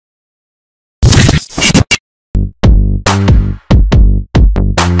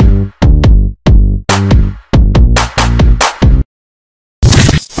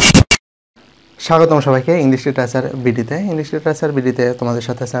স্বাগতম সবাইকে English literature বিডিতে তোমাদের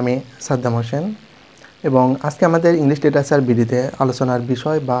সাথে আছে আমি সাদ্দাম হোসেন। এবং আজকে আমাদের ইংলিশ লিটারেচার বিডিতে আলোচনার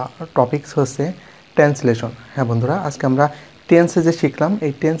বিষয় বা টপিকস হচ্ছে ট্রান্সলেশন। হ্যাঁ বন্ধুরা, আজকে আমরা টেন্স যে শিখলাম,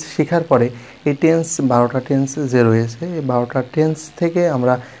 এই টেন্স শেখার পরে এই টেন্স 12টা টেন্স যে রয়েছে, এই 12টা টেন্স থেকে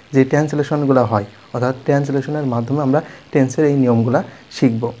আমরা যে ট্রান্সলেশনগুলো হয়, অর্থাৎ ট্রান্সলেশনের মাধ্যমে আমরা টেন্সের এই নিয়মগুলো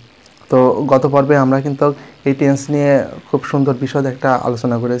শিখব। তো গত পর্বে আমরা কিন্তু এই টেন্স নিয়ে খুব সুন্দর বিশদ একটা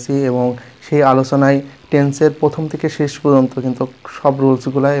আলোচনা করেছি এবং সেই আলোচনায় টেন্সের প্রথম থেকে শেষ পর্যন্ত কিন্তু সব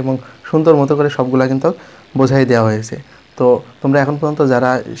রুলসগুলো এবং সুন্দর মতো করে সবগুলা কিন্তু বোঝাই দেওয়া হয়েছে। তো তোমরা এখন পর্যন্ত যারা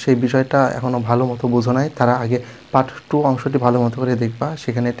সেই বিষয়টা এখনও ভালো মতো বোঝো নাই, তারা আগে পার্ট 2 অংশটি ভালো মতো করে দেখবা,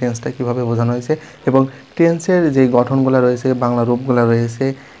 সেখানে টেন্সটা কীভাবে বোঝানো হয়েছে এবং টেন্সের যে গঠনগুলো রয়েছে, বাংলা রূপগুলো রয়েছে,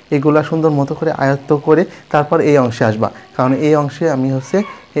 এগুলা সুন্দর মতো করে আয়ত্ত করে তারপর এই অংশে আসবা। কারণ এই অংশে আমি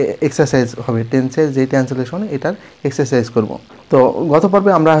এক্সারসাইজ হবে, টেন্সের যে ট্রান্সলেশন এটার এক্সারসাইজ করব। তো গত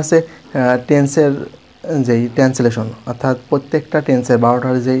পর্বে আমরা টেন্সের যেই ট্রান্সলেশন, অর্থাৎ প্রত্যেকটা টেন্সের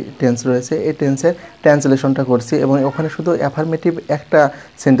 12টার যেই টেন্স রয়েছে এই টেন্সের ট্রান্সলেশনটা করছি এবং ওখানে শুধু অ্যাফার্মেটিভ একটা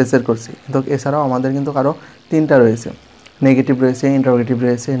সেন্টেন্সের করছি, কিন্তু এছাড়াও আমাদের কিন্তু আরও 3টা রয়েছে, নেগেটিভ রয়েছে, ইন্টারোগেটিভ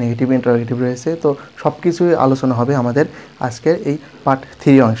রয়েছে, নেগেটিভ ইন্টারোগেটিভ রয়েছে। তো সব কিছুই আলোচনা হবে আমাদের আজকের এই পার্ট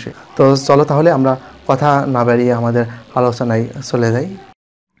 3 অংশে। তো চলো তাহলে আমরা কথা না বাড়িয়ে আমাদের আলোচনায় চলে যাই।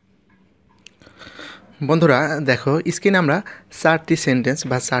 বন্ধুরা দেখো, স্ক্রিনে আমরা 4টি সেন্টেন্স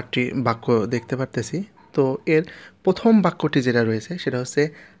বা 4টি বাক্য দেখতে পারতেছি। তো এর প্রথম বাক্যটি যেটা রয়েছে সেটা হচ্ছে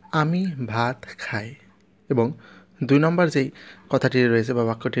আমি ভাত খাই, এবং 2 নম্বর যেই কথাটি রয়েছে বা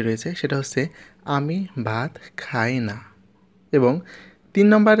বাক্যটি রয়েছে সেটা হচ্ছে আমি ভাত খাই না, এবং 3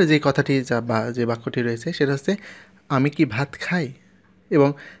 নম্বর যে কথাটি বা যে বাক্যটি রয়েছে সেটা হচ্ছে আমি কি ভাত খাই, এবং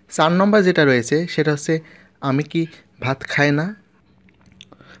 4 নম্বর যেটা রয়েছে সেটা হচ্ছে আমি কি ভাত খাই না।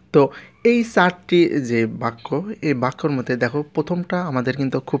 তো এই 4টি যে বাক্য, এই বাক্যর মধ্যে দেখো প্রথমটা আমাদের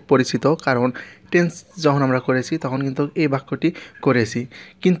কিন্তু খুব পরিচিত, কারণ টেন্স যখন আমরা করেছি তখন কিন্তু এই বাক্যটি করেছি।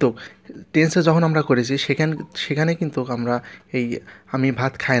 কিন্তু টেন্সে যখন আমরা করেছি সেখানে কিন্তু আমরা এই আমি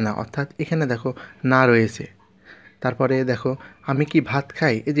ভাত খাই না, অর্থাৎ এখানে দেখো না রয়েছে, তারপরে দেখো আমি কি ভাত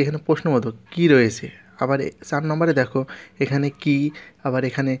খাই, এই যে এখানে প্রশ্নবোধক কী রয়েছে, আবার 4 নম্বরে দেখো এখানে কি, আবার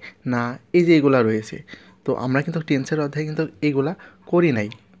এখানে না, এই যে এগুলা রয়েছে। তো আমরা কিন্তু টেন্সের অধ্যায়ে কিন্তু এইগুলা করি নাই,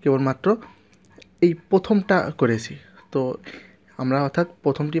 কেবলমাত্র এই প্রথমটা করেছি। তো আমরা অর্থাৎ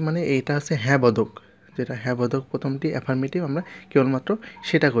প্রথমটি মানে এইটা হচ্ছে হ্যাঁ বোধক, যেটা হ্যাঁ বোধক প্রথমটি অ্যাফার্মেটিভ, আমরা কেবলমাত্র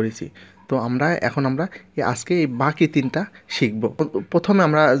সেটা করেছি। তো এখন আমরা আজকে এই বাকি 3টা শিখব। প্রথমে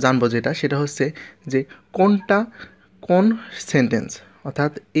আমরা জানবো সেটা হচ্ছে যে কোন সেন্টেন্স,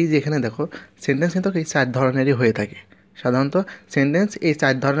 অর্থাৎ এই যে এখানে দেখো সেন্টেন্স কিন্তু এই 4 ধরনেরই হয়ে থাকে। সাধারণত সেন্টেন্স এই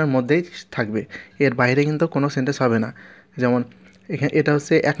 4 ধরনের মধ্যেই থাকবে, এর বাইরে কিন্তু কোনো সেন্টেন্স হবে না। যেমন এখানে এটা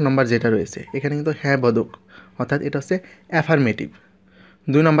হচ্ছে 1 নম্বর যেটা রয়েছে, এখানে কিন্তু হ্যাঁ বোধক, অর্থাৎ এটা হচ্ছে অ্যাফার্মেটিভ।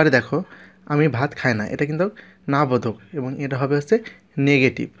 2 নম্বরে দেখো আমি ভাত খাই না, এটা কিন্তু না বোধক এবং এটা হবে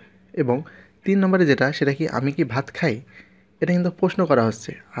নেগেটিভ। এবং 3 নম্বরে যেটা, সেটা কি আমি কি ভাত খাই, এটা কিন্তু প্রশ্ন করা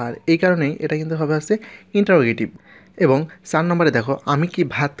হচ্ছে, আর এই কারণেই এটা কিন্তু হবে ইন্টারোগেটিভ। এবং 4 নম্বরে দেখো আমি কি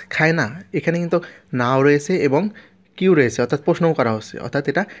ভাত খাই না, এখানে কিন্তু নাও রয়েছে এবং কিউ রয়েছে, অর্থাৎ প্রশ্নও করা হচ্ছে, অর্থাৎ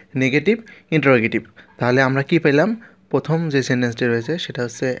এটা নেগেটিভ ইন্টারোগেটিভ। তাহলে আমরা কি পেলাম, প্রথম যে সেন্টেন্সটি রয়েছে সেটা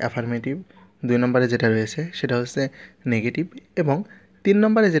হচ্ছে অ্যাফার্মেটিভ, 2 নম্বরে যেটা রয়েছে সেটা হচ্ছে নেগেটিভ, এবং 3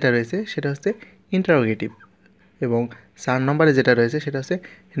 নম্বরে যেটা রয়েছে সেটা হচ্ছে ইন্টারোগেটিভ, এবং 4 নম্বরে যেটা রয়েছে সেটা হচ্ছে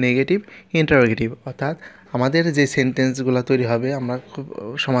নেগেটিভ ইন্টারোগেটিভ। অর্থাৎ আমাদের যে সেন্টেন্সগুলো তৈরি হবে, আমরা খুব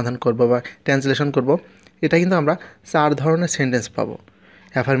সমাধান করব বা ট্রান্সলেশন করব, এটা কিন্তু আমরা 4 ধরনের সেন্টেন্স পাবো,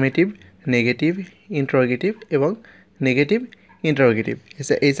 অ্যাফার্মেটিভ, নেগেটিভ, ইন্টারোগেটিভ এবং নেগেটিভ ইন্টারোগেটিভ,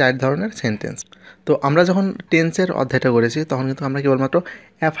 এই 4 ধরনের সেন্টেন্স। তো আমরা যখন টেন্সের অধ্যায়টা করেছি তখন কিন্তু আমরা কেবলমাত্র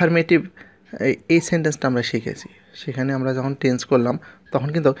অ্যাফার্মেটিভ এই সেন্টেন্সটা আমরা শিখেছি। সেখানে আমরা যখন টেন্স করলাম তখন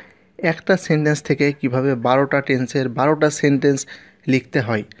কিন্তু একটা সেন্টেন্স থেকে কিভাবে 12টা টেন্সের 12টা সেন্টেন্স লিখতে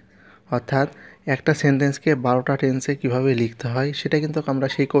হয়, অর্থাৎ একটা সেন্টেন্সকে 12টা টেন্সে কিভাবে লিখতে হয়, সেটা কিন্তু আমরা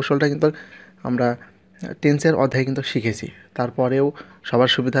সেই কৌশলটা কিন্তু আমরা টেন্সের অধ্যায়ে কিন্তু শিখেছি। তারপরেও সবার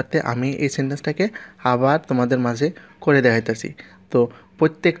সুবিধার্থে আমি এই সেন্টেন্সটাকে আবার তোমাদের মাঝে করে দেখাইতেছি। তো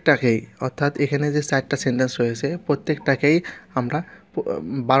প্রত্যেকটাকেই, অর্থাৎ এখানে যে 4টা সেন্টেন্স রয়েছে প্রত্যেকটাকেই আমরা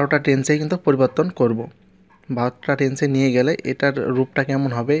 12টা টেন্সেই কিন্তু পরিবর্তন করব। 12টা টেন্সে নিয়ে গেলে এটার রূপটা কেমন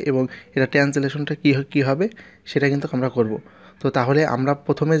হবে এবং এটা ট্রান্সলেশনটা কী হবে সেটা কিন্তু আমরা করব। তো তাহলে আমরা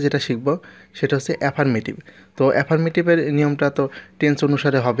প্রথমে যেটা শিখব সেটা হচ্ছে অ্যাফার্মেটিভ। তো অ্যাফার্মেটিভের নিয়মটা তো টেন্স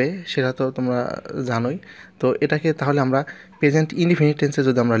অনুসারে হবে, সেটা তো তোমরা জানোই। তো এটাকে তাহলে আমরা প্রেজেন্ট ইনডিফিনিট টেন্সে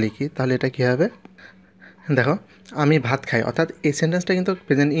যদি আমরা লিখি তাহলে এটা কী হবে, দেখো আমি ভাত খাই, অর্থাৎ এই সেন্টেন্সটা কিন্তু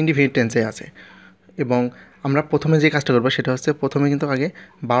প্রেজেন্ট ইনডিফিনিট টেন্সে আছে। এবং আমরা প্রথমে যে কাজটা করবো সেটা হচ্ছে প্রথমে কিন্তু আগে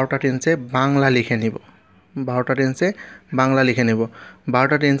 12টা টেন্সে বাংলা লিখে নিব, 12টা টেন্সে বাংলা লিখে নেব।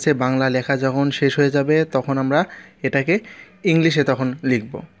 12টা টেন্সে বাংলা লেখা যখন শেষ হয়ে যাবে তখন আমরা এটাকে ইংলিশে তখন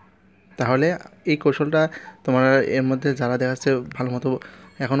লিখব। তাহলে এই কৌশলটা তোমরা এর মধ্যে যারা দেখা যাচ্ছে ভালো মতো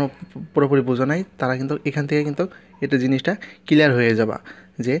এখনও পুরোপুরি বোঝো নাই, তারা কিন্তু এখান থেকে কিন্তু এটা জিনিসটা ক্লিয়ার হয়ে যাবা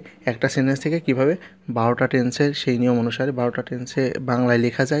যে একটা সেন্টেন্স থেকে কীভাবে 12টা টেন্সের সেই নিয়ম অনুসারে 12টা টেন্সে বাংলায়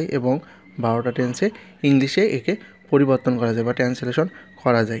লেখা যায় এবং 12টা টেন্সে ইংলিশে একে পরিবর্তন করা যায় বা ট্রান্সলেশন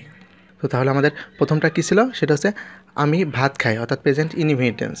করা যায়। তো তাহলে আমাদের প্রথমটা কী ছিল, সেটা হচ্ছে আমি ভাত খাই, অর্থাৎ প্রেজেন্ট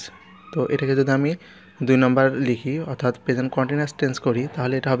ইনডিফিনিট টেন্স। তো এটাকে যদি আমি 2 নম্বর লিখি অর্থাৎ প্রেজেন্ট কন্টিনিউয়াস টেন্স করি,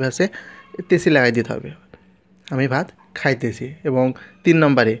 তাহলে এটা হবে হচ্ছে তেসি লাগাই দিতে হবে, আমি ভাত খাইতেছি। এবং 3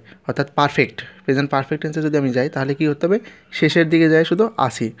 নম্বরে অর্থাৎ পারফেক্ট প্রেজেন্ট পারফেক্ট টেন্সে যদি আমি যাই তাহলে কী করতে হবে, শেষের দিকে যায় শুধু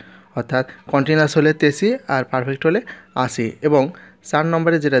আসি, অর্থাৎ কন্টিনিউয়াস হলে তেসি আর পারফেক্ট হলে আসি। এবং 4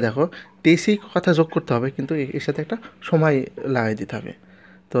 নম্বরে যেটা দেখো, তেসি কথা যোগ করতে হবে কিন্তু এর সাথে একটা সময় লাগাই দিতে হবে।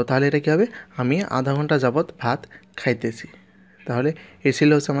 তো তাহলে এটা কী হবে, আমি আধা ঘন্টা যাবৎ ভাত খাইতেছি। তাহলে এই ছিল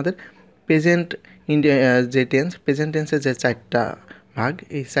হচ্ছে আমাদের প্রেজেন্ট যে টেন্স, প্রেজেন্ট টেন্সের যে 4টা ভাগ,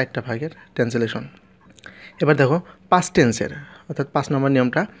 এই 4টা ভাগের ট্রান্সলেশন। এবার দেখো পাস্ট টেন্সের, অর্থাৎ 5 নম্বর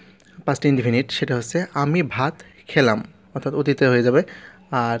নিয়মটা পাস্ট ইনডিফিনিট, সেটা হচ্ছে আমি ভাত খেলাম, অর্থাৎ অতীতে হয়ে যাবে।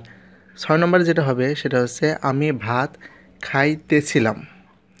 আর 6 নম্বরে যেটা হবে সেটা হচ্ছে আমি ভাত খাইতেছিলাম,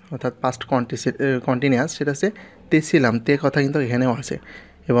 অর্থাৎ পাস্ট কন্টিনিউয়াস, সেটা হচ্ছে তেছিলাম, তে কথা কিন্তু এখানেও আছে।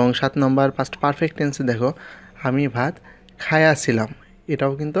 এবং 7 নম্বর পাস্ট পারফেক্ট টেন্সে দেখো আমি ভাত খায়াছিলাম,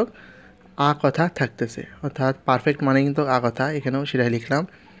 এটাও কিন্তু আ কথা থাকতেছে, অর্থাৎ পারফেক্ট মানে কিন্তু আ কথা, এখানেও সেটাই লিখলাম।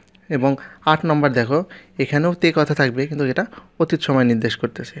 এবং 8 নম্বর দেখো এখানেও তে কথা থাকবে কিন্তু এটা অতীত সময় নির্দেশ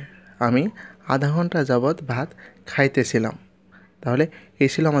করতেছে, আমি আধা ঘন্টা যাবৎ ভাত খাইতেছিলাম। তাহলে এই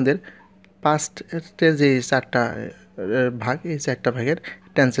ছিল আমাদের পাস্টের যে 4টা ভাগ, এই 4টা ভাগের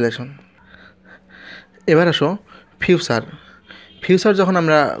ট্রান্সলেশন। এবার আসো ফিউচার। ফিউচার যখন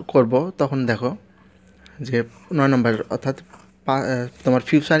আমরা করব তখন দেখো যে 9 নম্বর অর্থাৎ তোমার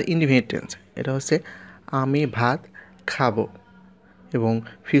ফিউচার ইনডিফিনিট টেন্স, এটা হচ্ছে আমি ভাত খাবো। এবং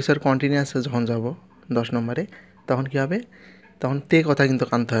ফিউচার কন্টিনিউয়াসে যখন যাব 10 নম্বরে, তখন কী হবে, তখন তে কথা কিন্তু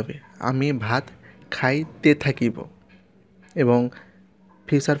আনতে হবে, আমি ভাত খাইতে থাকিব। এবং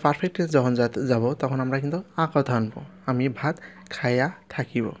ফিউচার পারফেক্ট টেন্স যখন যাব তখন আমরা কিন্তু আ কথা আনবো, আমি ভাত খাইয়া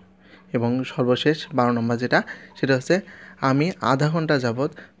থাকিব। এবং সর্বশেষ 12 নম্বর যেটা, সেটা হচ্ছে আমি আধা ঘন্টা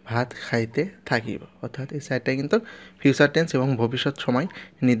যাবৎ ভাত খাইতে থাকিব। অর্থাৎ এই 4টাই কিন্তু ফিউচার টেন্স এবং ভবিষ্যৎ সময়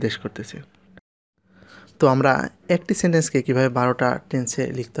নির্দেশ করতেছে। তো আমরা একটি সেন্টেন্সকে কীভাবে 12টা টেন্সে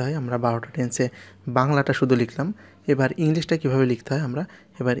লিখতে হয়, আমরা 12টা টেন্সে বাংলাটা শুধু লিখলাম। এবার ইংলিশটা কীভাবে লিখতে হয় আমরা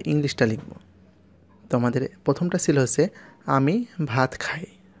এবার ইংলিশটা লিখব। তো আমাদের প্রথমটা ছিল হচ্ছে আমি ভাত খাই,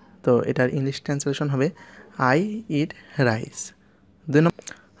 তো এটার ইংলিশ ট্রান্সলেশন হবে আই ইট রাইস।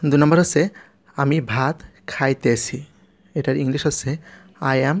 2 নম্বর হচ্ছে আমি ভাত খাইতেছি, এটার ইংলিশ হচ্ছে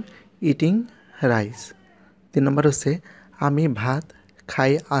আই অ্যাম ইটিং রাইস। 3 নম্বর হচ্ছে আমি ভাত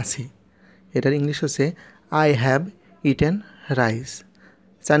খাই আছি, এটার ইংলিশ হচ্ছে আই হ্যাভ ইটেন রাইস।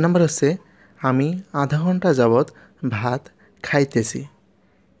 4 নম্বর হচ্ছে আমি আধা ঘন্টা যাবৎ ভাত খাইতেছি,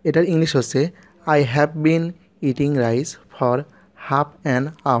 এটার ইংলিশ হচ্ছে I have been eating rice for half an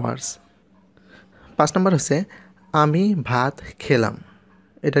hours. 5 নম্বর হচ্ছে আমি ভাত খেলাম,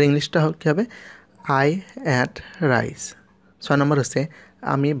 এটার ইংলিশটা কী হবে, আই অ্যাট রাইস। 6 নম্বর হচ্ছে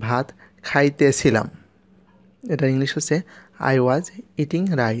আমি ভাত খাইতেছিলাম, এটার ইংলিশ হচ্ছে আই ওয়াজ ইটিং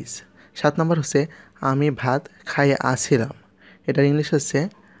রাইস। 7 নম্বর হচ্ছে আমি ভাত খাই আসছিলাম, এটার ইংলিশ হচ্ছে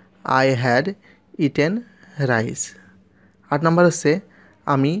আই হ্যাড ইটেন রাইস। 8 নম্বর হচ্ছে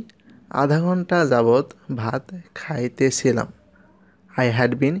আমি আধা ঘন্টা যাবৎ ভাত খাইতেছিলাম, I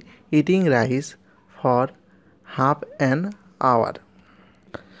had been eating rice for half an hour.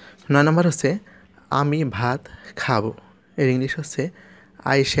 9 নম্বর হচ্ছে আমি ভাত খাবো, এর ইংলিশ হচ্ছে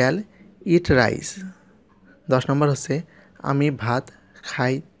আই শ্যাল ইট রাইস। 10 নম্বর হচ্ছে আমি ভাত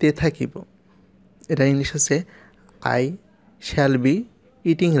খাইতে থাকিব, এটার ইংলিশ হচ্ছে I shall be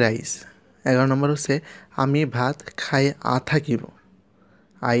eating rice. 11 নম্বর হচ্ছে আমি ভাত খাই থাকিব,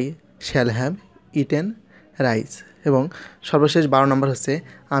 I shall have eaten rice. এবং সর্বশেষ 12 নম্বর হচ্ছে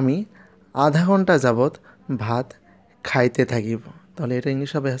আমি আধা ঘন্টা যাবৎ ভাত খাইতে থাকিব, তাহলে এটা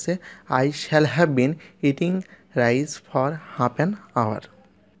ইংলিশ হবে হচ্ছে I shall have been eating rice for half an hour.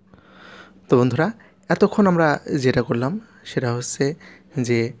 তো বন্ধুরা, এতক্ষণ আমরা যেটা করলাম সেটা হচ্ছে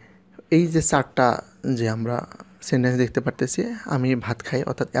যে এই যে 4টা যে আমরা সেন্টেন্স দেখতে পারতেছি, আমি ভাত খাই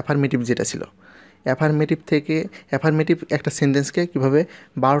অর্থাৎ অ্যাফার্মেটিভ যেটা ছিল, অ্যাফার্মেটিভ একটা সেন্টেন্সকে কীভাবে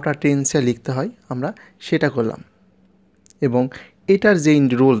 12টা টেন্সে লিখতে হয় আমরা সেটা করলাম। এবং এটার যে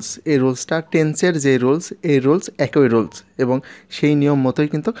রুলস, এই রুলসটা টেন্সের যে রুলস, এই রুলস একই রুলস এবং সেই নিয়ম মতোই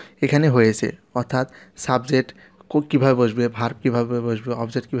কিন্তু এখানে হয়েছে, অর্থাৎ সাবজেক্ট কীভাবে বসবে, ভার্ব কীভাবে বসবে,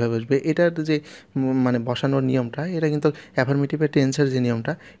 অবজেক্ট কীভাবে বসবে, এটার যে মানে বসানোর নিয়মটা, এটা কিন্তু অ্যাফার্মেটিভের টেন্সের যে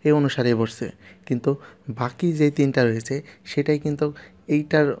নিয়মটা এই অনুসারেই বসছে। কিন্তু বাকি যে 3টা রয়েছে সেটাই কিন্তু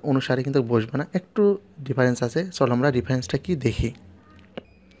এইটার অনুসারে কিন্তু বসবে না, একটু ডিফারেন্স আছে। চলো আমরা ডিফারেন্সটা কি দেখি।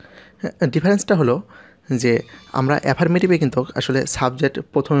 ডিফারেন্সটা হলো যে আমরা অ্যাফার্মেটিভে কিন্তু আসলে সাবজেক্ট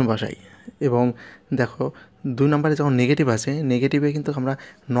প্রথমে বসাই, এবং দেখো 2 নম্বরে যখন নেগেটিভ আছে, নেগেটিভে কিন্তু আমরা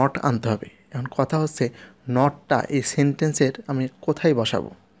নট আনতে হবে। এখন কথা হচ্ছে নটটা এই সেন্টেন্সের আমি কোথায়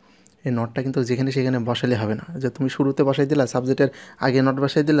বসাবো। এই নটটা কিন্তু যেখানে সেখানে বসালে হবে না, যে তুমি শুরুতে বসাই দিলা, সাবজেক্টের আগে নট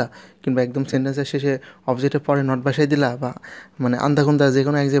বসাই দিলা, কিংবা একদম সেন্টেন্সের শেষে অবজেক্টের পরে নট বসাই দিলা, বা মানে আন্দাকুন্দা যে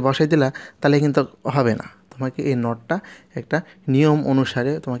কোনো এক জায়গায় বসাই দিলা, তাহলে কিন্তু হবে না। তোমাকে এই নটটা একটা নিয়ম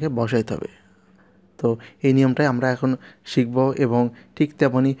অনুসারে তোমাকে বসাইতে হবে। তো এই নিয়মটাই আমরা এখন শিখব, এবং ঠিক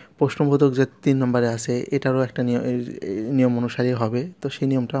তেমনই প্রশ্নবোধক যে 3 নম্বরে আছে এটারও একটা নিয়ম অনুসারেই হবে। তো সেই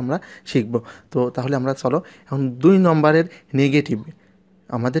নিয়মটা আমরা শিখব। তো তাহলে আমরা চলো এখন 2 নম্বরের নেগেটিভ,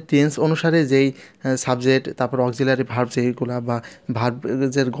 আমাদের টেন্স অনুসারে যেই সাবজেক্ট, তারপর অক্সিলারি ভার্ব যেইগুলা বা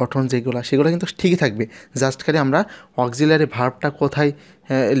ভার্বের গঠন যেগুলো, সেগুলো কিন্তু ঠিকই থাকবে। জাস্ট খালি আমরা অক্সিলারি ভার্বটা কোথায়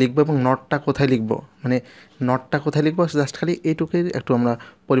লিখবো এবং নটটা কোথায় লিখবো, মানে নটটা কোথায় লিখবো, জাস্ট খালি এইটুকুই একটু আমরা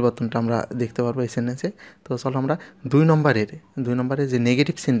পরিবর্তনটা আমরা দেখতে পারবো এই সেন্টেন্সে। তো চলো আমরা 2 নম্বরের যে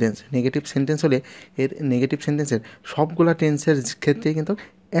নেগেটিভ সেন্টেন্স হলে এর নেগেটিভ সেন্টেন্সের সবগুলা টেন্সের ক্ষেত্রেই কিন্তু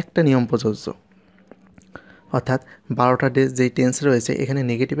একটা নিয়ম প্রযোজ্য। অর্থাৎ 12টা যেই টেন্স রয়েছে এখানে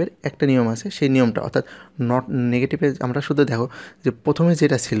নেগেটিভের একটা নিয়ম আছে, সেই নিয়মটা অর্থাৎ নট নেগেটিভে আমরা শুধু দেখো যে প্রথমে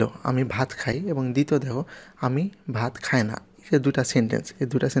যেটা ছিল আমি ভাত খাই, এবং দ্বিতীয় দেখো আমি ভাত খাই না। এই 2টা সেন্টেন্স, এই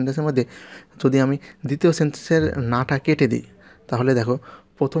 2টা সেন্টেন্সের মধ্যে যদি আমি দ্বিতীয় সেন্টেন্সের নাটা কেটে দিই, তাহলে দেখো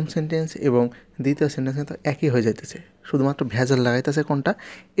প্রথম সেন্টেন্স এবং দ্বিতীয় সেন্টেন্স কিন্তু একই হয়ে যাইতেছে। শুধুমাত্র ভেজাল লাগাইতেছে কোনটা,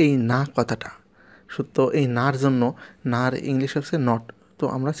 এই না কথাটা। তো এই নার জন্য, নার ইংলিশ হচ্ছে নট। তো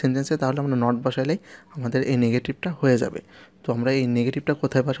আমরা সেন্টেন্সে তাহলে আমরা নট বসাইলেই আমাদের এই নেগেটিভটা হয়ে যাবে। তো আমরা এই নেগেটিভটা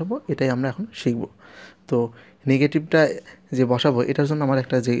কোথায় বসাবো এটাই আমরা এখন শিখব। তো নেগেটিভটা যে বসাবো এটার জন্য আমার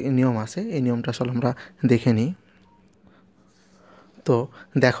একটা যে নিয়ম আছে, এই নিয়মটা আসলে আমরা দেখে নিই। তো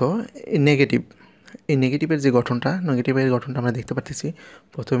দেখো এই নেগেটিভের যে নেগেটিভের গঠনটা আমরা দেখতে পাচ্ছি।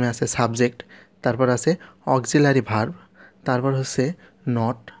 প্রথমে আছে সাবজেক্ট, তারপর আছে অক্সিলারি ভার্ব, তারপর হচ্ছে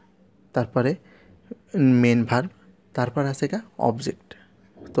নট, তারপরে মেন ভার্ব, তারপর আছে অবজেক্ট।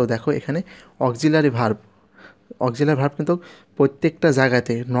 তো দেখো এখানে অক্সিলারি ভার্ব কিন্তু প্রত্যেকটা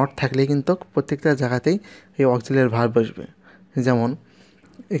জায়গাতে নট থাকলে কিন্তু প্রত্যেকটা জায়গাতেই এই অক্সিলারি ভার্ব বসবে। যেমন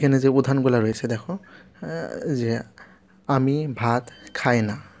এখানে যে উদাহরণগুলো রয়েছে দেখো, যে আমি ভাত খাই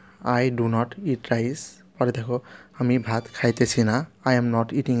না, I do not eat rice. পরে দেখো আমি ভাত খাইতেছি না, I am not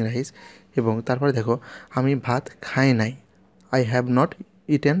eating rice. এবং তারপরে দেখো আমি ভাত খাই নাই, I have not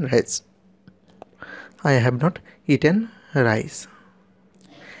eaten rice.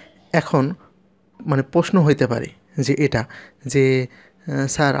 এখন মানে প্রশ্ন হইতে পারে যে এটা যে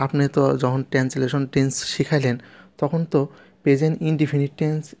স্যার আপনি তো যখন ট্রান্সলেশন টেন্স শিখাইলেন তখন তো প্রেজেন্ট ইনডিফিনিট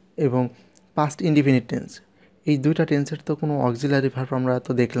টেন্স এবং পাস্ট ইনডিফিনিট টেন্স, এই 2টা টেন্সের তো কোনো অক্সিলারি ভার্ব আমরা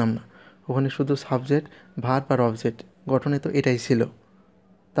তো দেখলাম না। ওখানে শুধু সাবজেক্ট, ভার্ব আর অবজেক্ট, গঠনে তো এটাই ছিল।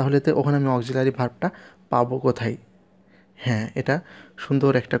 তাহলে তো ওখানে আমি অক্সিলারি ভার্বটা পাবো কোথায়? হ্যাঁ, এটা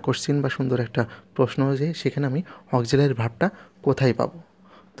সুন্দর একটা কোশ্চেন বা সুন্দর একটা প্রশ্ন, যে সেখানে আমি অক্সিলারি ভার্বটা কোথায় পাবো।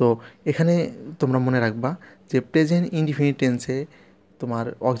 তো এখানে তোমরা মনে রাখবা যে প্রেজেন্ট ইনডিফিনিট টেন্সে তোমার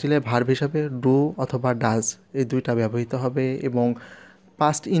অক্সিলারি ভার্ব হিসাবে ডু অথবা ডাজ এই 2টা ব্যবহৃত হবে, এবং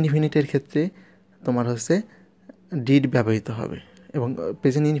পাস্ট ইনডিফিনিটের ক্ষেত্রে তোমার হচ্ছে ডিড ব্যবহৃত হবে। এবং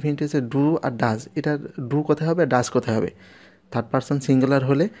প্রেজেন্ট ইনডিফিনিট টেন্সে ডু আর ডাজ, এটা ডু কোথায় হবে, ডাজ কোথায় হবে। থার্ড পারসন সিঙ্গুলার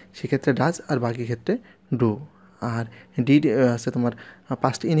হলে সেক্ষেত্রে ডাজ, আর বাকি ক্ষেত্রে ডু। আর ডিড হচ্ছে তোমার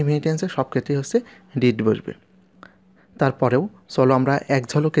পাস্ট ইনডিফিনিট টেন্সে সব ক্ষেত্রেই হচ্ছে ডিড বসবে। তারপরেও চলো আমরা এক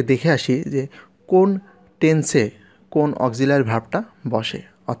ঝলকে দেখে আসি যে কোন টেন্সে কোন অক্সিলারি ভার্বটা বসে,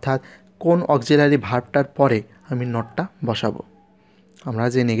 অর্থাৎ কোন অক্সিলারি ভার্বটার পরে আমি নটটা বসাবো। আমরা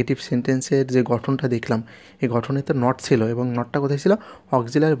যে নেগেটিভ সেন্টেন্সের যে গঠনটা দেখলাম, এই গঠনে তো নট ছিল, এবং নটটা কোথায় ছিল,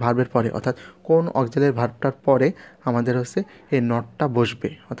 অক্সিলারি ভার্বের পরে। অর্থাৎ কোন অক্সিলারি ভার্বটার পরে আমাদের হচ্ছে এই নটটা বসবে,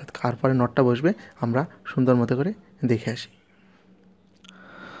 অর্থাৎ কার পরে নটটা বসবে আমরা সুন্দর মতো করে দেখে আসি।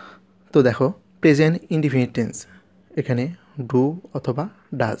 তো দেখো প্রেজেন্ট ইনডিফিনিট টেন্স, এখানে ডু অথবা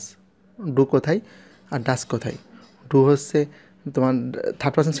ডাজ। ডু কোথায় আর ডাজ কোথায়? ডু হচ্ছে তোমার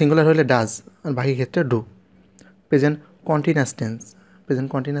থার্ড পারসন সিঙ্গুলার হলে ডাজ, আর বাকি ক্ষেত্রে ডু। প্রেজেন্ট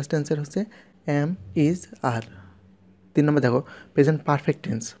কন্টিনিউয়াস টেন্সের হচ্ছে এম, ইজ, আর। 3 নম্বর দেখো প্রেজেন্ট পারফেক্ট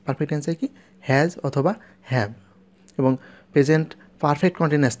টেন্সে কি হ্যাজ অথবা হ্যাভ। এবং প্রেজেন্ট পারফেক্ট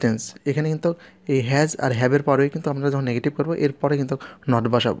কন্টিনিউয়াস টেন্স, এখানে কিন্তু এই হ্যাজ আর হ্যাভের পরেই কিন্তু আমরা যখন নেগেটিভ করবো এরপরে কিন্তু নট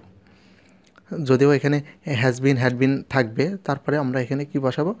বসাবো। যদিও এখানে হ্যাজ বিন হ্যাড বিন থাকবে, তারপরে আমরা এখানে কি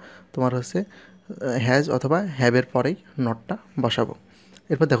বসাবো, তোমার হচ্ছে হ্যাজ অথবা হ্যাভের পরেই নটটা বসাবো।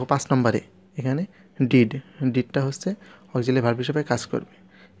 এরপর দেখো 5 নম্বরে এখানে ডিডটা হচ্ছে অক্সিলারি ভার্ব হিসেবে কাজ করবে।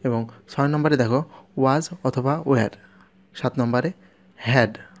 এবং 6 নম্বরে দেখো ওয়াজ অথবা ওয়্যার। 7 নম্বরে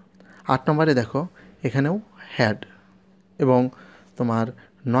হ্যাড। 8 নম্বরে দেখো এখানেও হ্যাড। এবং তোমার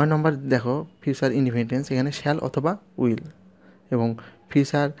 9 নম্বর দেখো ফিউচার ইনডিফিনিট টেন্স, এখানে শ্যাল অথবা উইল। এবং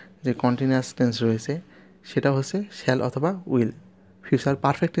ফিউচার যে কন্টিনিউয়াস টেন্স রয়েছে সেটা হচ্ছে শ্যাল অথবা উইল। ফিউচার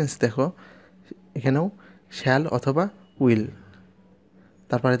পারফেক্ট টেন্স দেখো এখানেও শ্যাল অথবা উইল।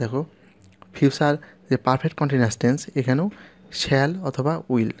 তারপরে দেখো ফিউচার যে পারফেক্ট কন্টিনিউয়াস টেন্স এখানেও শ্যাল অথবা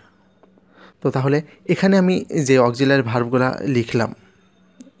উইল। তো তাহলে এখানে আমি যে অক্সিলারি ভার্বগুলো লিখলাম,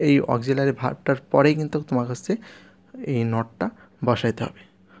 এই অক্সিলারি ভার্বটার পরেই কিন্তু তোমার হচ্ছে এই নটটা বসাইতে হবে।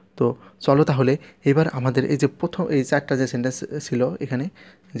 তো চলো তাহলে এবার আমাদের এই যে প্রথম এই 4টা যে সেন্টেন্স ছিল এখানে,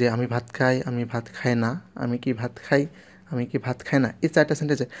 যে আমি ভাত খাই, আমি ভাত খাই না, আমি কি ভাত খাই, আমি কি ভাত খাই না, এই 4টা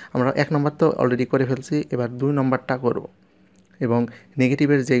সেন্টেন্সে আমরা 1 নম্বর তো অলরেডি করে ফেলছি, এবার 2 নম্বরটা করব। এবং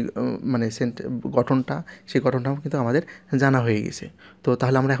নেগেটিভের যে মানে গঠনটা, সেই গঠনটাও কিন্তু আমাদের জানা হয়ে গেছে। তো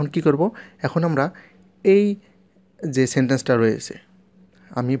তাহলে আমরা এখন কি করব, এখন আমরা এই যে সেন্টেন্সটা রয়েছে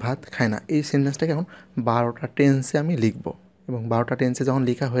আমি ভাত খাই না, এই সেন্টেন্সটাকে এখন 12টা টেন্সে আমি লিখব। এবং 12টা টেন্সে যখন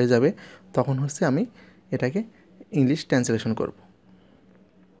লেখা হয়ে যাবে তখন হচ্ছে আমি এটাকে ইংলিশ ট্রান্সলেশন করব।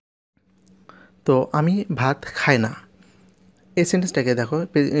 তো আমি ভাত খাই না, এই সেন্টেন্সটাকে দেখো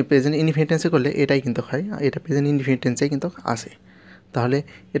প্রেজেন্ট ইনডিফিনিট টেন্সে করলে এটাই কিন্তু হয়, এটা প্রেজেন্ট ইনডিফিনিট টেন্সেই কিন্তু আসে। তাহলে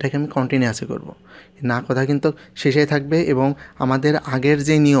এটাকে আমি কন্টিনিউয়াসে করব। না কথা কিন্তু শেষে থাকবে এবং আমাদের আগের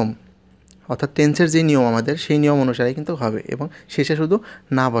যে নিয়ম, অর্থাৎ টেন্সের যে নিয়ম আমাদের, সেই নিয়ম অনুসারে কিন্তু হবে এবং শেষে শুধু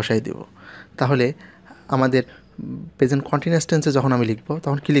না বসাই দেব। তাহলে আমাদের প্রেজেন্ট কন্টিনিউয়াস টেন্সে যখন আমি লিখব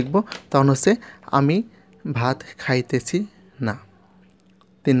তখন কি লিখব, তখন হচ্ছে আমি ভাত খাইতেছি না।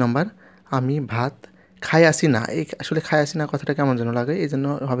 3 নম্বর আমি ভাত খাই আসি না, এই আসলে খাই আসি না কথাটা কেমন যেন লাগে, এই জন্য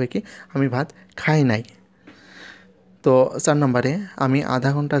হবে কি আমি ভাত খাই নাই। তো 4 নম্বরে আমি আধা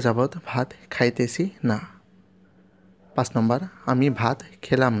ঘন্টা যাবৎ ভাত খাইতেছি না। 5 নম্বর আমি ভাত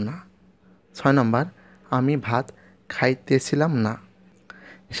খেলাম না। 6 নম্বর আমি ভাত খাইতেছিলাম না।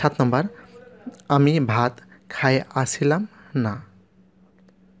 7 নম্বর আমি ভাত খাই আসিলাম না।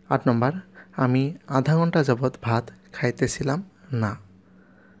 8 নম্বর আমি আধা ঘন্টা যাবৎ ভাত খাইতেছিলাম না।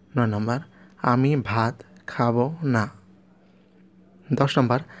 9 নম্বর আমি ভাত খাবো না। 10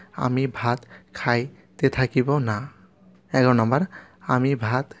 নম্বর আমি ভাত খাইতে থাকিব না। 11 নম্বর আমি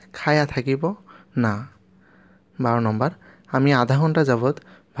ভাত খাইয়া থাকিব না। 12 নম্বর আমি আধা ঘন্টা যাবৎ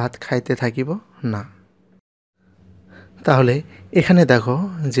ভাত খাইতে থাকিব না। তাহলে এখানে দেখো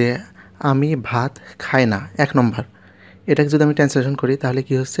যে আমি ভাত খাই না 1 নম্বর, এটাকে যদি আমি ট্রান্সলেশন করি তাহলে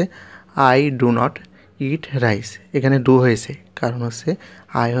কি হচ্ছে, I do not eat rice. এখানে ডু হয়েছে কারণ হচ্ছে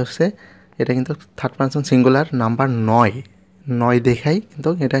আই হচ্ছে এটা কিন্তু থার্ড পারসন সিঙ্গুলার নাম্বার 9 দেখাই কিন্তু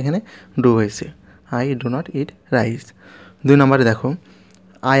এটা এখানে ডু হয়েছে, I do not eat rice. 2 নম্বরে দেখো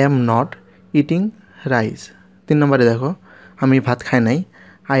I am not eating rice. 3 নম্বরে দেখো আমি ভাত খাই নাই,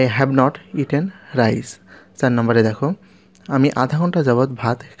 I have not eaten rice. 4 নম্বরে দেখো আমি আধা ঘন্টা যাবৎ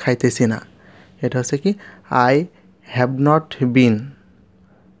ভাত খাইতেছি না, এটা হচ্ছে কি I have not been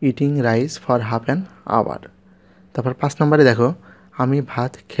eating rice for half an hour. তারপর 5 নম্বরে দেখো আমি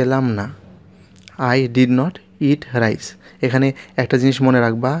ভাত খেলাম না, I did not eat rice. এখানে একটা জিনিস মনে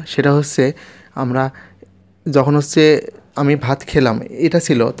রাখবা, সেটা হচ্ছে আমরা যখন হচ্ছে আমি ভাত খেলাম এটা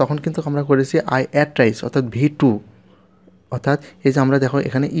ছিল তখন কিন্তু আমরা করেছি আই অ্যাট রাইস অর্থাৎ V2, অর্থাৎ এই যে আমরা দেখো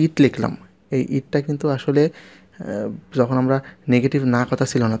এখানে ইট লিখলাম, এই ইটটা কিন্তু আসলে যখন আমরা নেগেটিভ না কথা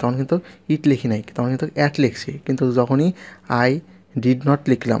ছিল না তখন কিন্তু ইট লিখি নাই, তখন কিন্তু অ্যাট লিখছি। কিন্তু যখনই আই ডিড নট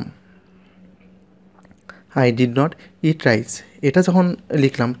লিখলাম, I did not eat rice, এটা যখন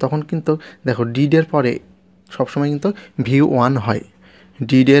লিখলাম তখন কিন্তু দেখো ডিডের পরে সবসময় কিন্তু V1 হয়,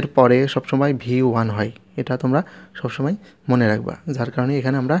 ডিডের পরে সবসময় V1 হয়, এটা তোমরা সবসময় মনে রাখবা। যার কারণে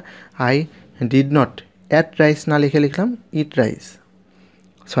এখানে আমরা I did not ate rice না লিখে লিখলাম ইট রাইস।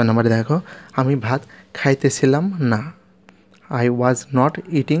 6 নম্বরে দেখো আমি ভাত খাইতেছিলাম না, I was not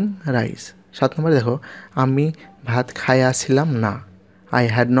eating rice. 7 নম্বরে দেখো আমি ভাত খাইয়াছিলাম না, I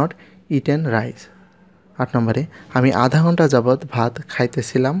had not eaten rice. 8 নম্বরে আমি আধা ঘন্টা যাবৎ ভাত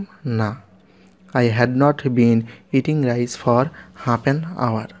খাইতেছিলাম না, I had not been eating rice for half an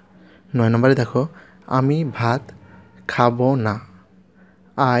hour. 9 নম্বরে দেখো আমি ভাত খাবো না,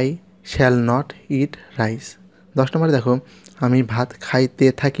 I shall not eat rice. 10 নম্বরে দেখো আমি ভাত খাইতে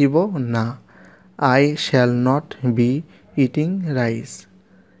থাকিব না, I shall not be eating rice.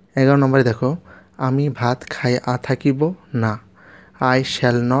 11 নম্বরে দেখো আমি ভাত খাইয়া থাকিব না, I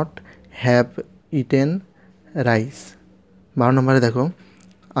shall not have eaten rice. 12 নম্বরে দেখো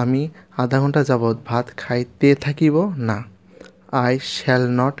আমি আধা ঘন্টা যাবৎ ভাত খাইতে থাকিব না। I shall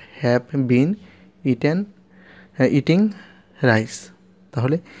not have been eating rice.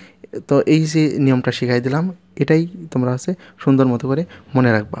 তাহলে তো এই যে নিয়মটা শিখাই দিলাম, এটাই তোমরা হচ্ছে সুন্দর মতো করে মনে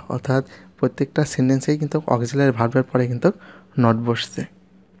রাখবা। অর্থাৎ প্রত্যেকটা সেন্টেন্সেই কিন্তু অক্সিলারি ভার্বের পরে কিন্তু নট বসছে।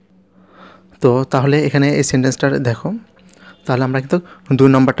 তো তাহলে এখানে এই সেন্টেন্সটা দেখো, তাহলে আমরা কিন্তু 2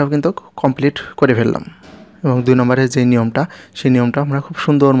 নম্বরটাও কিন্তু কমপ্লিট করে ফেললাম, এবং 2 নম্বরের যে নিয়মটা, সেই নিয়মটা আমরা খুব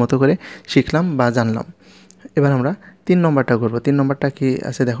সুন্দর মতো করে শিখলাম বা জানলাম। এবার আমরা 3 নম্বরটা করব। 3 নম্বরটা কি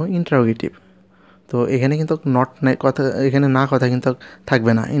আছে দেখো, ইন্টারোগেটিভ। তো এখানে কিন্তু নট কথা, এখানে না কথা কিন্তু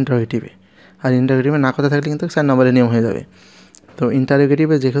থাকবে না ইন্টারোগেটিভে। আর ইন্টারোগেটিভে না কথা থাকলে কিন্তু 4 নম্বরের নিয়ম হয়ে যাবে। তো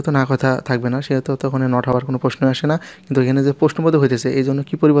ইন্টারোগেটিভে যেহেতু না কথা থাকবে না, সেহেতু তখন নট হওয়ার কোনো প্রশ্ন আসে না। কিন্তু এখানে যে প্রশ্নবোধক হইতেছে, এই জন্য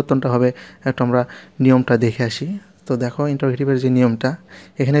কী পরিবর্তনটা হবে একটা আমরা নিয়মটা দেখে আসি। তো দেখো ইন্টারোগেটিভের যে নিয়মটা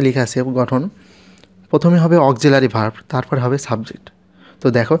এখানে লেখা আছে, গঠন প্রথমে হবে অক্সিলারি ভার্ব, তারপর হবে সাবজেক্ট। তো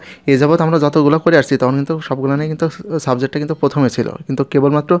দেখো এ যাবৎ আমরা যতগুলো করে আসছি তখন কিন্তু সবগুলো নিয়ে কিন্তু সাবজেক্টটা কিন্তু প্রথমে ছিল, কিন্তু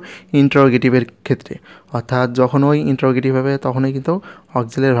কেবলমাত্র ইন্টারোগেটিভের ক্ষেত্রে, অর্থাৎ যখন ওই ইন্টারোগেটিভ হবে তখনই কিন্তু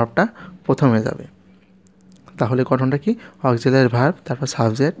অক্সিলারি ভার্বটা প্রথমে যাবে। তাহলে গঠনটা কি, অক্সিলারি ভার্ব, তারপর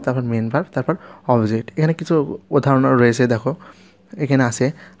সাবজেক্ট, তারপর মেন ভার্ব, তারপর অবজেক্ট। এখানে কিছু উদাহরণ রয়েছে দেখো, এখানে আছে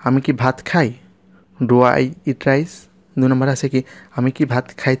আমি কি ভাত খাই, ডু আই ইট রাইস। 2 নম্বর আছে কি, আমি কি ভাত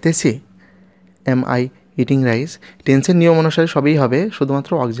খাইতেছি, এম আই ইটিং রাইস। টেন্সের নিয়ম অনুসারে সবই হবে,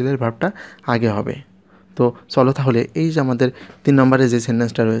 শুধুমাত্র অক্সিলারি ভার্বটা আগে হবে। তো চলো তাহলে এই যে আমাদের 3 নম্বরে যে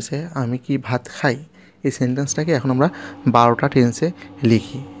সেন্টেন্সটা রয়েছে, আমি কি ভাত খাই, এই সেন্টেন্সটাকে এখন আমরা 12টা টেন্সে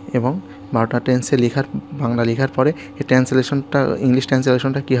লিখি, এবং 12টা টেন্সে লেখার, বাংলা লেখার পরে এই ট্রান্সলেশনটা, ইংলিশ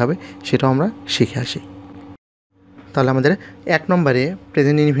ট্রান্সলেশনটা কী হবে সেটাও আমরা শিখে আসি। তাহলে আমাদের 1 নম্বরে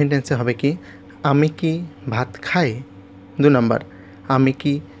প্রেজেন্ট ইনডিফিনিট টেন্সে হবে কি, আমি কি ভাত খাই। 2 নম্বর, আমি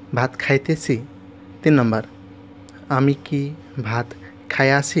কি ভাত খাইতেছি। 3 নম্বর, আমি কি ভাত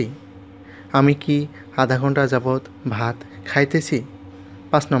খাইয়াছি। আমি কি আধা ঘন্টা যাবৎ ভাত খাইতেছি।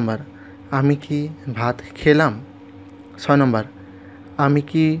 5 নম্বর, আমি কি ভাত খেলাম। 6 নম্বর, আমি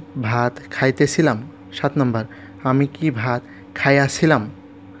কি ভাত খাইতেছিলাম। 7 নম্বর, আমি কি ভাত খাইয়াছিলাম।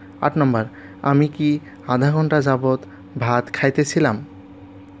 8 নম্বর, আমি কি আধা ঘন্টা যাবৎ ভাত খাইতেছিলাম।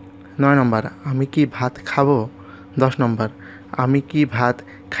 9 নম্বর, আমি কি ভাত খাবো। 10 নম্বর, আমি কি ভাত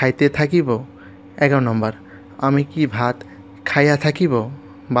খাইতে থাকিব। 11 নম্বর, আমি কি ভাত খাইয়া থাকিব।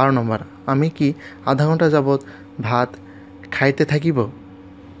 12 নম্বর, আমি কি আধা ঘন্টা যাবৎ ভাত খাইতে থাকিব।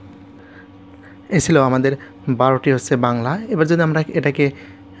 এ ছিল আমাদের 12টি হচ্ছে বাংলা। এবার যদি আমরা এটাকে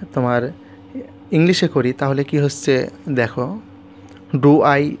তোমার ইংলিশে করি তাহলে কি হচ্ছে দেখো, ডু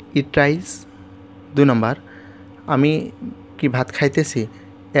আই ইট রাইস। 2 নম্বর, আমি কি ভাত খাইতেছি,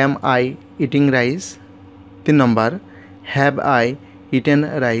 M I eating rice. 3 number, have I eaten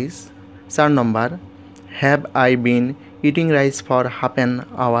rice. 4 number, have I been eating rice for half an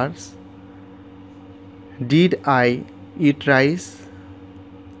hours. Did I eat rice,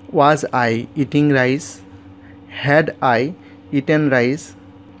 was I eating rice, had I eaten rice,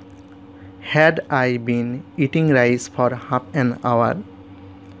 had I been eating rice for half an hour,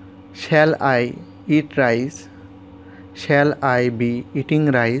 shall I eat rice, shall I be eating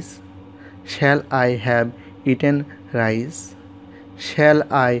rice, shall I have eaten rice, shall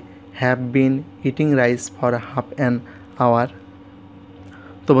I have been eating rice for half an hour।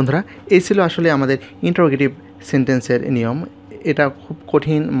 তো বন্ধুরা, এই ছিল আসলে আমাদের interrogative সেন্টেন্সের নিয়ম। এটা খুব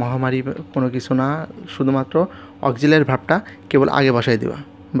কঠিন মহামারী কোনো কিছু না, শুধুমাত্র অক্সিলারি ভার্বটা কেবল আগে বসাই দেওয়া,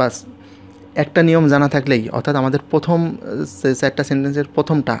 বাস। একটা নিয়ম জানা থাকলেই, অর্থাৎ আমাদের প্রথম 4টা সেন্টেন্সের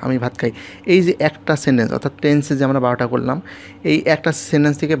প্রথমটা আমি ভাত খাই, এই যে একটা সেন্টেন্স, অর্থাৎ টেন্সে যে আমরা 12টা করলাম, এই একটা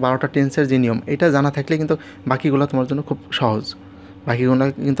সেন্টেন্স থেকে 12টা টেন্সের যে নিয়ম, এটা জানা থাকলে কিন্তু বাকিগুলো তোমার জন্য খুব সহজ। বাকিগুলো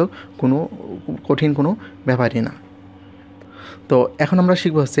কিন্তু কোনো কঠিন কোনো ব্যাপারই না। তো এখন আমরা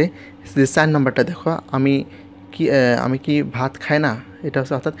শিখবো হচ্ছে যে 4 নম্বরটা দেখো, আমি কি ভাত খাই না। এটা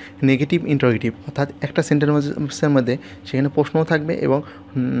হচ্ছে অর্থাৎ নেগেটিভ ইন্টারোগেটিভ, অর্থাৎ একটা সেন্টেন্সের মধ্যে সেখানে প্রশ্নও থাকবে এবং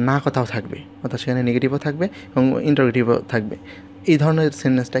না কথাও থাকবে, অর্থাৎ সেখানে নেগেটিভও থাকবে এবং ইন্টারোগেটিভও থাকবে। এই ধরনের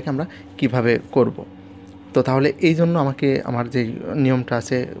সেন্টেন্সটাকে আমরা কিভাবে করব। তো তাহলে এই জন্য আমাকে আমার যে নিয়মটা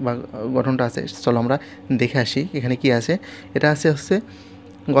আছে বা গঠনটা আছে, চলো আমরা দেখে আসি এখানে কি আছে। এটা হচ্ছে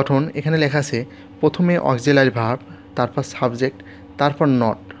গঠন। এখানে লেখা আছে প্রথমে অক্সিলারি ভার্ব, তারপর সাবজেক্ট, তারপর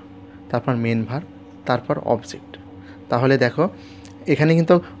নট, তারপর মেন ভার্ব, তারপর অবজেক্ট। তাহলে দেখো এখানে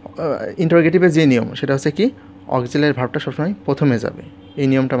কিন্তু ইন্টারোগেটিভের যে নিয়ম সেটা হচ্ছে কি, অক্সিলারি ভার্বটা সবসময় প্রথমে যাবে, এই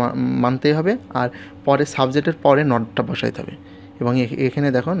নিয়মটা মানতেই হবে। আর পরে সাবজেক্টের পরে নটটা বসাইতে হবে, এবং এখানে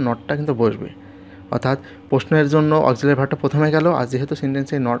দেখো নটটা কিন্তু বসবে, অর্থাৎ প্রশ্নের জন্য অক্সিলারি ভার্বটা প্রথমে গেল, আর যেহেতু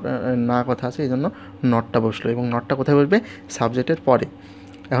সেন্টেন্সে নট না কথা আছে এই জন্য নটটা বসলো, এবং নটটা কোথায় বসবে, সাবজেক্টের পরে।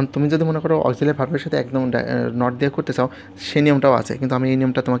 এখন তুমি যদি মনে করো অক্সিলারি ভার্বের সাথে একদম নট দিয়ে করতে চাও, সেই নিয়মটাও আছে, কিন্তু আমি এই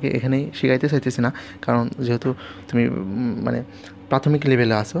নিয়মটা তোমাকে এখানেই শেখাইতে চাইতেছি না, কারণ যেহেতু তুমি মানে প্রাথমিক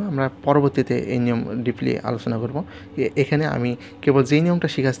লেভেলে আসো। আমরা পরবর্তীতে এই নিয়ম ডিপলি আলোচনা করব। এখানে আমি কেবল যেই নিয়মটা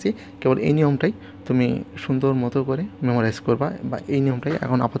শেখাচ্ছি, কেবল এই নিয়মটাই তুমি সুন্দর মতো করে মেমোরাইজ করবা, বা এই নিয়মটাই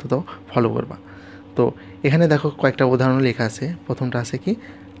এখন আপাতত ফলো করবা। তো এখানে দেখো কয়েকটা উদাহরণ লেখা আছে। প্রথমটা আছে কি,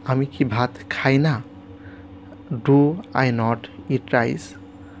 আমি কি ভাত খাই না, do I not eat rice.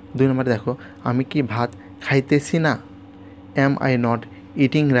 2 নম্বরে দেখো, আমি কি ভাত খাইতেছি না, am I not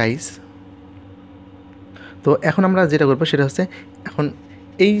eating rice. তো এখন আমরা যেটা করবো সেটা হচ্ছে, এখন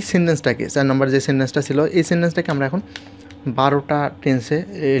এই সেন্টেন্সটাকে 4 নম্বর যে সেন্টেন্সটা ছিল, এই সেন্টেন্সটাকে আমরা এখন 12টা টেন্সে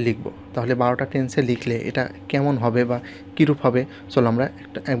লিখব। তাহলে 12টা টেন্সে লিখলে এটা কেমন হবে বা কীরূপ হবে, চলো আমরা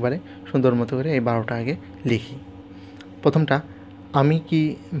একবারে সুন্দর মতো করে এই 12টা আগে লিখি। প্রথমটা, আমি কি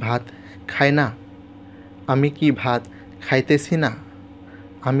ভাত খাই না, আমি কি ভাত খাইতেছি না,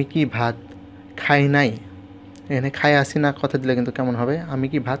 আমি কি ভাত খাই নাই। এখানে খাই আসি না কথা দিলে কিন্তু কেমন হবে, আমি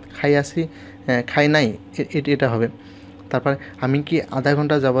কি ভাত খাই আসি খাই নাই, এটা হবে। তারপরে, আমি কি আধা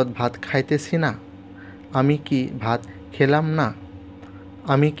ঘন্টা যাবৎ ভাত খাইতেছি না, আমি কি ভাত খেলাম না,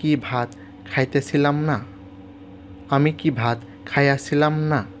 আমি কি ভাত খাইতেছিলাম না, আমি কি ভাত খাইয়াছিলাম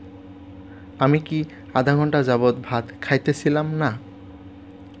না, আমি কি আধা ঘন্টা যাবৎ ভাত খাইতেছিলাম না,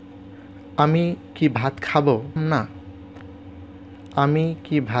 আমি কি ভাত খাবো না, আমি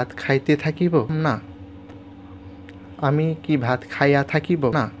কি ভাত খাইতে থাকিব না, আমি কি ভাত খাইয়া থাকিব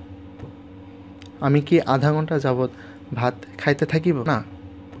না, আমি কি আধা ঘন্টা যাবৎ ভাত খাইতে থাকিব না।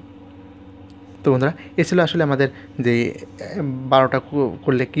 তো বন্ধুরা, এ ছিল আসলে আমাদের যে 12টা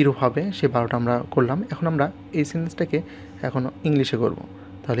করলে কীরূপ হবে, সেই 12টা আমরা করলাম। এখন আমরা এই সেন্টেন্সটাকে এখন ইংলিশে করব।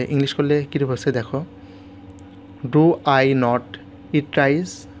 তাহলে ইংলিশ করলে কীরূপ হচ্ছে দেখো, do I not eat rice,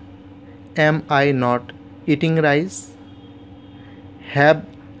 am I not eating rice, have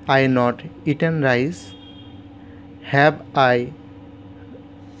I not eaten rice, have I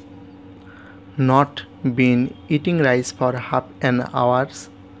not been eating rice for half an hour,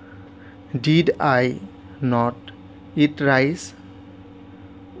 did I not eat rice,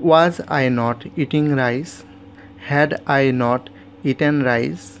 was I not eating rice, had I not eaten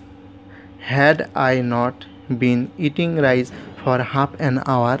rice, had I not been eating rice for half an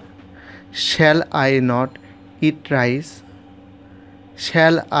hour, shall I not eat rice,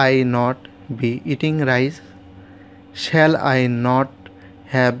 shall I not be eating rice, shall I not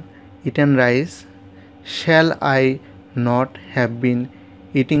have eaten rice, shall I not have been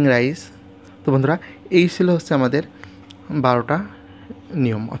eating rice। তো বন্ধুরা, এই ছিল হচ্ছে আমাদের 12টা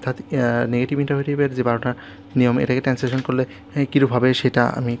নিয়ম, অর্থাৎ negative ইন্টারোগেটিভের যে 12টা নিয়ম, এটাকে ট্রান্সলেশন করলে কীরূপ হবে সেটা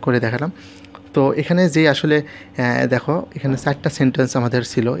আমি করে দেখালাম। তো এখানে যে আসলে দেখো, এখানে 4টা সেন্টেন্স আমাদের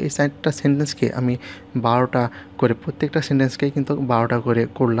ছিল। এই 4টা সেন্টেন্সকে আমি 12টা করে, প্রত্যেকটা সেন্টেন্সকেই কিন্তু 12টা করে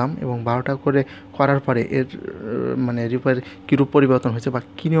করলাম, এবং 12টা করে করার পরে এর মানে রূপের কীরূপ পরিবর্তন হয়েছে বা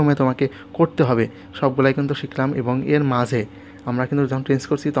কী নিয়মে তোমাকে করতে হবে সবগুলাই কিন্তু শিখলাম। এবং এর মাঝে আমরা কিন্তু যখন টেন্স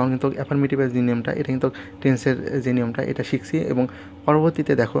করছি তখন কিন্তু অ্যাফার্মেটিভের যে নিয়মটা, এটা কিন্তু টেন্সের যে নিয়মটা, এটা শিখছি। এবং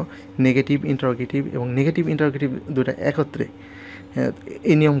পরবর্তীতে দেখো, নেগেটিভ ইন্টারোগেটিভ এবং নেগেটিভ ইন্টারোগেটিভ দুটো একত্রে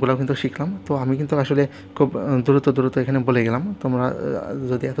এই নিয়মগুলো কিন্তু শিখলাম। তো আমি কিন্তু আসলে খুব দ্রুত এখানে বলে গেলাম। তোমরা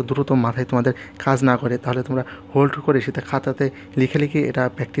যদি এত দ্রুত মাথায় তোমাদের কাজ না করে, তাহলে তোমরা হোল্ড করে সেটা খাতাতে লিখে এটা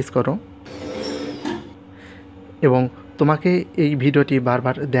প্র্যাকটিস করো। এবং তোমাকে এই ভিডিওটি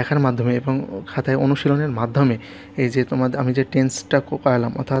বারবার দেখার মাধ্যমে এবং খাতায় অনুশীলনের মাধ্যমে এই যে আমি যে টেন্সটা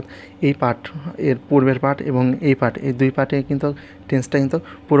করালাম, অর্থাৎ এই পার্ট, এর পূর্বের পার্ট এবং এই পার্ট, এই 2 পার্টে কিন্তু টেন্সটা কিন্তু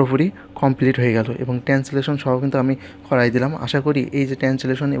পুরোপুরি কমপ্লিট হয়ে গেল, এবং ট্রান্সলেশন সহ কিন্তু আমি করাই দিলাম। আশা করি এই যে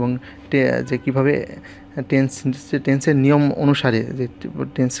ট্রান্সলেশন এবং যে কীভাবে টেন্সের নিয়ম অনুসারে, যে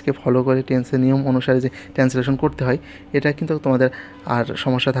টেন্সকে ফলো করে টেন্সের নিয়ম অনুসারে যে ট্রান্সলেশন করতে হয়, এটা কিন্তু তোমাদের আর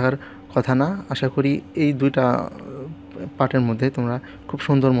সমস্যা থাকার কথা না। আশা করি এই 2টা পার্টের মধ্যে তোমরা খুব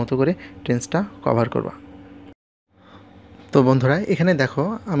সুন্দর মতো করে টেন্সটা কভার করবা। তো বন্ধুরা, এখানে দেখো,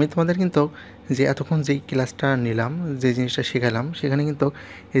 আমি তোমাদের কিন্তু যে এতক্ষণ যেই ক্লাসটা নিলাম, যে জিনিসটা শেখালাম, সেখানে কিন্তু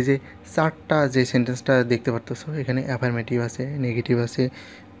এই যে 4টা যে সেন্টেন্সটা দেখতে পারতেছো, এখানে অ্যাফার্মেটিভ আছে, নেগেটিভ আছে,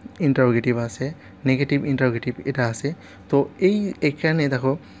 ইন্টারোগেটিভ আছে, নেগেটিভ ইন্টারোগেটিভ এটা আছে। তো এখানে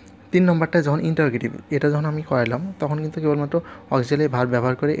দেখো 3 নম্বরটা যখন ইন্টারোগেটিভ, এটা যখন আমি করালাম, তখন কিন্তু কেবলমাত্র অক্সিলারি ভার্ব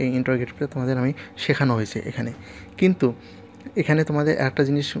ব্যবহার করে এই ইন্টারোগেটিভটা তোমাদের আমি শেখানো হয়েছে এখানে। কিন্তু এখানে তোমাদের একটা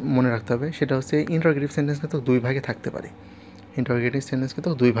জিনিস মনে রাখতে হবে, সেটা হচ্ছে ইন্টারোগেটিভ সেন্টেন্স কিন্তু 2 ভাগে থাকতে পারে। ইন্টারোগেটিভ সেন্টেন্স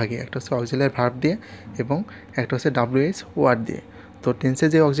কিন্তু 2 ভাগে, একটা হচ্ছে অক্সিলারি ভার্ব দিয়ে এবং একটা হচ্ছে WH ওয়ার্ড দিয়ে। তো টেন্সে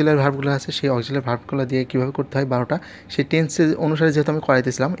যে অক্সিলারি ভার্বগুলো আছে সেই অক্সিলারি ভার্বগুলো দিয়ে কীভাবে করতে হয় 12টা, সেই টেন্সে অনুসারে যেহেতু আমি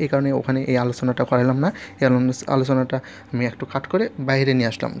করাইতেছিলাম এই কারণে ওখানে এই আলোচনাটা করালাম না। এই আলোচনাটা আমি একটু কাট করে বাইরে নিয়ে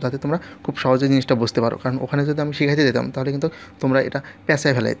আসলাম যাতে তোমরা খুব সহজে জিনিসটা বুঝতে পারো, কারণ ওখানে যদি আমি শিখাইতে যেতাম তাহলে কিন্তু তোমরা এটা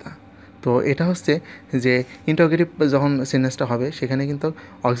পেঁচায় ফেলাইতা। তো এটা হচ্ছে যে ইন্টারোগেটিভ যখন সেন্টেন্সটা হবে সেখানে কিন্তু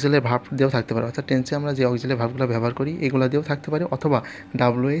অক্সিলারি ভার্ব দিয়েও থাকতে পারে, অর্থাৎ টেন্সে আমরা যে অক্সিলারি ভার্বগুলো ব্যবহার করি এগুলো দিয়েও থাকতে পারে, অথবা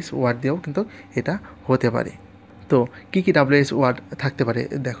WH ওয়ার্ড দিয়েও কিন্তু এটা হতে পারে। তো কী কী WH ওয়ার্ড থাকতে পারে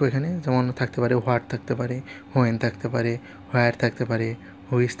দেখো এখানে, যেমন থাকতে পারে হোয়াট থাকতে পারে, হোয়েন থাকতে পারে, হোয়ার থাকতে পারে,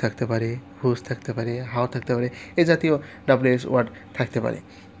 হুইচ থাকতে পারে, হুজ থাকতে পারে, হাউ থাকতে পারে, এই জাতীয় WH ওয়ার্ড থাকতে পারে।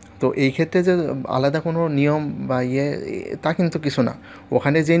 তো এই ক্ষেত্রে যে আলাদা কোনো নিয়ম বা তা কিন্তু কিছু না,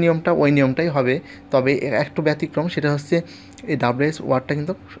 ওখানে যে নিয়মটা ওই নিয়মটাই হবে, তবে একটু ব্যতিক্রম, সেটা হচ্ছে এই WH ওয়ার্ডটা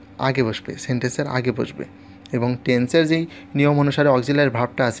কিন্তু আগে বসবে, সেন্টেন্সের আগে বসবে, এবং টেন্সের যেই নিয়ম অনুসারে অক্সিলারি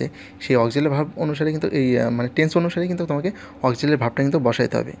ভার্বটা আছে সেই অক্সিলারি ভার্ব অনুসারে কিন্তু এই মানে টেন্স অনুসারে কিন্তু তোমাকে অক্সিলারি ভার্বটা কিন্তু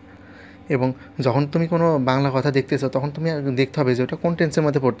বসাইতে হবে। এবং যখন তুমি কোনো বাংলা কথা দেখতেছো তখন তুমি দেখতে হবে যে ওটা কোন টেন্সের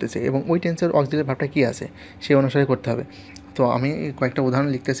মধ্যে পড়তেছে এবং ওই টেন্সের অক্সিলারি ভার্বটা কী আছে সেই অনুসারে করতে হবে। তো আমি কয়েকটা উদাহরণ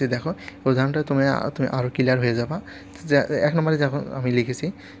লিখতেছি, দেখো উদাহরণটা তুমি আরও ক্লিয়ার হয়ে যাবা। 1 নম্বরে যখন আমি লিখেছি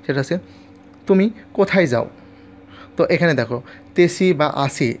সেটা হচ্ছে তুমি কোথায় যাও। তো এখানে দেখো তেসি বা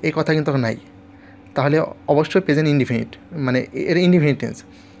আসি এই কথা কিন্তু নাই, তাহলে অবশ্যই প্রেজেন্ট ইনডিফিনিট, মানে এর ইনডিফিনিট টেন্স,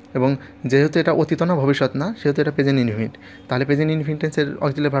 এবং যেহেতু এটা অতীত না ভবিষ্যৎ না সেহেতু এটা প্রেজেন্ট ইনডিফিনিট, তাহলে প্রেজেন্ট ইনডিফিনিট টেন্সের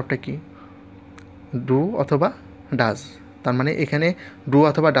অক্সিলারি ভার্বটা কি ডু অথবা ডাজ। তার মানে এখানে ডু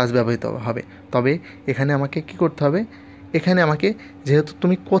অথবা ডাজ ব্যবহৃত হবে। তবে এখানে আমাকে কি করতে হবে, এখানে আমাকে যেহেতু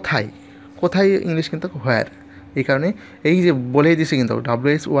তুমি কোথায়, কোথায় ইংলিশ কিন্তু হোয়ার, এই কারণে এই যে বলেই দিছি কিন্তু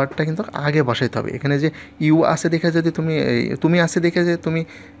WH ওয়ার্ডটা কিন্তু আগে বসাইতে হবে। এখানে যে ইউ আছে দেখে যদি তুমি আছে দেখে যে তুমি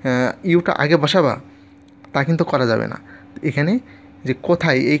ইউটা আগে বসাবা তা কিন্তু করা যাবে না। এখানে যে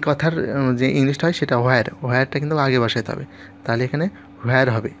কোথায় এই কথার যে ইংলিশটা হয় সেটা হোয়ারটা কিন্তু আগে বসাইতে হবে, তাহলে এখানে হোয়ার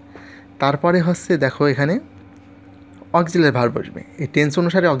হবে। তারপরে হচ্ছে দেখো এখানে অক্সিলারি ভার্ব বসবে, এই টেন্স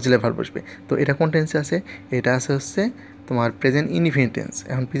অনুসারে অক্সিলারি ভার্ব বসবে। তো এটা কোন টেন্সে আছে, এটা আছে হচ্ছে তোমার প্রেজেন্ট ইনডিফিনিট টেন্স।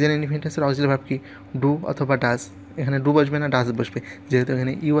 এখন প্রেজেন্ট ইনডিফিনিট টেন্সের অক্সিলারি ভার্ব কি ডু অথবা ডাজ। এখানে ডু বসবে না ডাজ বসবে, যেহেতু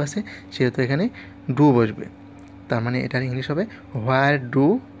এখানে ইউ আছে সেহেতু এখানে ডু বসবে। তার মানে এটার ইংলিশ হবে হোয়ার ডু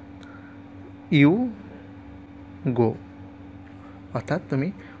ইউ গো, অর্থাৎ তুমি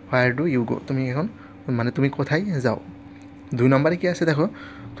হোয়ার ডু ইউ গো, তুমি এখন মানে তুমি কোথায় যাও। 2 নম্বরে কী আছে দেখো,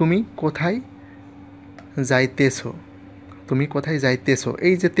 তুমি কোথায় যাইতেছো। তুমি কোথায় যাইতেছো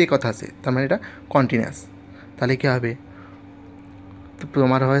এই যে তে কথা আছে তার মানে এটা কন্টিনিউয়াস, তাহলে কী হবে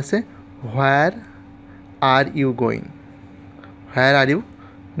তোমার হয়েছে হোয়ার are you going, where are you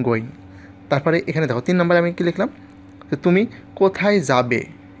going. তারপরে এখানে দেখো 3 নম্বরে আমি কী লিখলাম, যে তুমি কোথায় যাবে,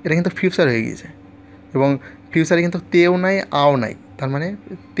 এটা কিন্তু ফিউচার হয়ে গিয়েছে, এবং ফিউচারে কিন্তু তেও নাই আও নাই, তার মানে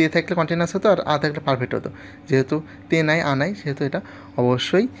তে থাকলে কন্টিনিউয়াস হতো আর আ থাকলে পারফেক্ট হতো, যেহেতু তে নাই আ নাই সেহেতু এটা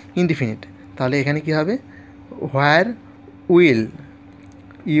অবশ্যই ইনডিফিনিট। তাহলে এখানে কী হবে হোয়ার উইল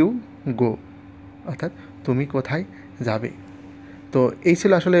ইউ গো, অর্থাৎ তুমি কোথায় যাবে। তো এই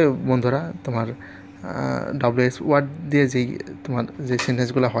ছিল আসলে বন্ধুরা তোমার WH ওয়ার্ড দিয়ে যেই তোমার যে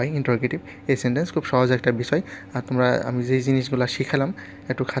সেন্টেন্সগুলো হয় ইন্টারোগেটিভ, এই সেন্টেন্স খুব সহজ একটা বিষয়। আর তোমরা আমি যেই জিনিসগুলো শিখালাম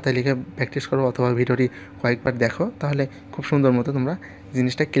একটু খাতায় লিখে প্র্যাকটিস করো অথবা ভিডিওটি কয়েকবার দেখো, তাহলে খুব সুন্দর মতো তোমরা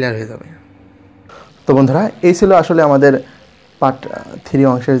জিনিসটা ক্লিয়ার হয়ে যাবে। তো বন্ধুরা এই ছিল আসলে আমাদের পার্ট 3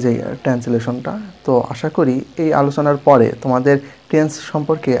 অংশের যে ট্রান্সলেশনটা। তো আশা করি এই আলোচনার পরে তোমাদের টেন্স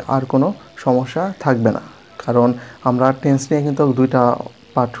সম্পর্কে আর কোনো সমস্যা থাকবে না, কারণ আমরা টেন্স নিয়ে কিন্তু 2টা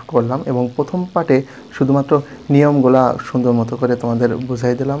পার্ট করলাম, এবং প্রথম পার্টে শুধুমাত্র নিয়মগুলা সুন্দর মতো করে তোমাদের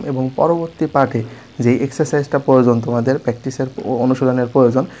বুঝাই দিলাম, এবং পরবর্তী পার্টে যেই এক্সারসাইজটা প্রয়োজন তোমাদের প্র্যাকটিসের অনুশীলনের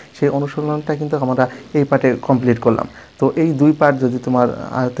প্রয়োজন, সেই অনুশীলনটা কিন্তু আমরা এই পার্টে কমপ্লিট করলাম। তো এই 2 পার্ট যদি তোমার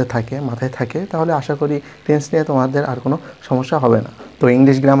আয়ত্তে থাকে, মাথায় থাকে, তাহলে আশা করি টেন্স নিয়ে তোমাদের আর কোনো সমস্যা হবে না। তো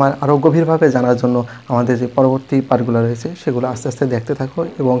ইংলিশ গ্রামার আরও গভীরভাবে জানার জন্য আমাদের যে পরবর্তী পার্টগুলো রয়েছে সেগুলো আস্তে আস্তে দেখতে থাকো,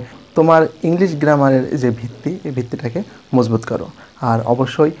 এবং তোমার ইংলিশ গ্রামারের যে ভিত্তি এই ভিত্তিটাকে মজবুত করো। আর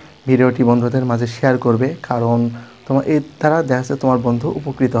অবশ্যই ভিডিওটি বন্ধুদের মাঝে শেয়ার করবে, কারণ তোমার এর দ্বারা দেখা যাচ্ছে তোমার বন্ধু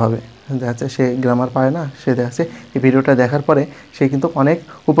উপকৃত হবে। দেখা যাচ্ছে সে গ্রামার পারে না, সে দেখা যাচ্ছে এই ভিডিওটা দেখার পরে সে কিন্তু অনেক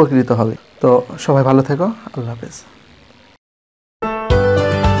উপকৃত হবে। তো সবাই ভালো থেকো, আল্লাহ হাফেজ।